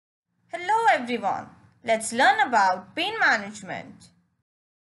everyone, let's learn about pain management.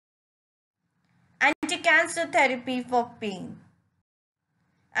 Anti-cancer therapy for pain.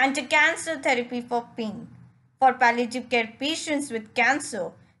 Anti-cancer therapy for pain. For palliative care patients with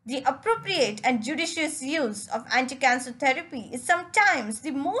cancer, the appropriate and judicious use of anti-cancer therapy is sometimes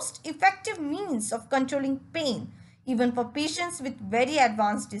the most effective means of controlling pain, even for patients with very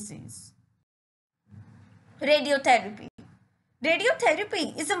advanced disease. Radiotherapy.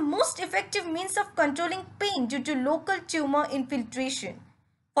 Radiotherapy is the most effective means of controlling pain due to local tumor infiltration.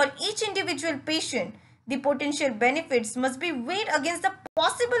 For each individual patient, the potential benefits must be weighed against the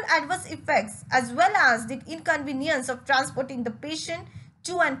possible adverse effects as well as the inconvenience of transporting the patient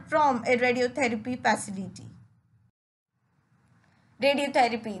to and from a radiotherapy facility.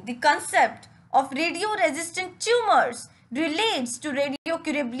 Radiotherapy. The concept of radioresistant tumors relates to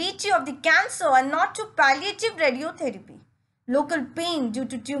radiocurability of the cancer and not to palliative radiotherapy. Local pain due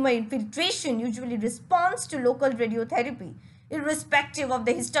to tumor infiltration usually responds to local radiotherapy, irrespective of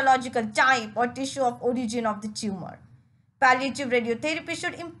the histological type or tissue of origin of the tumor. Palliative radiotherapy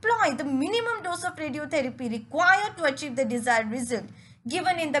should employ the minimum dose of radiotherapy required to achieve the desired result,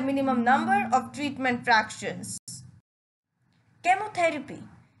 given in the minimum number of treatment fractions. Chemotherapy.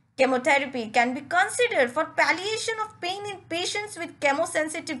 Chemotherapy can be considered for palliation of pain in patients with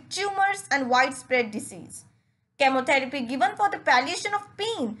chemosensitive tumors and widespread disease. Chemotherapy given for the palliation of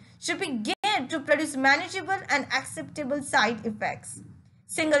pain should be geared to produce manageable and acceptable side effects.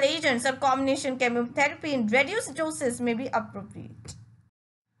 Single agents or combination chemotherapy in reduced doses may be appropriate.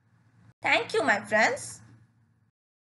 Thank you, my friends.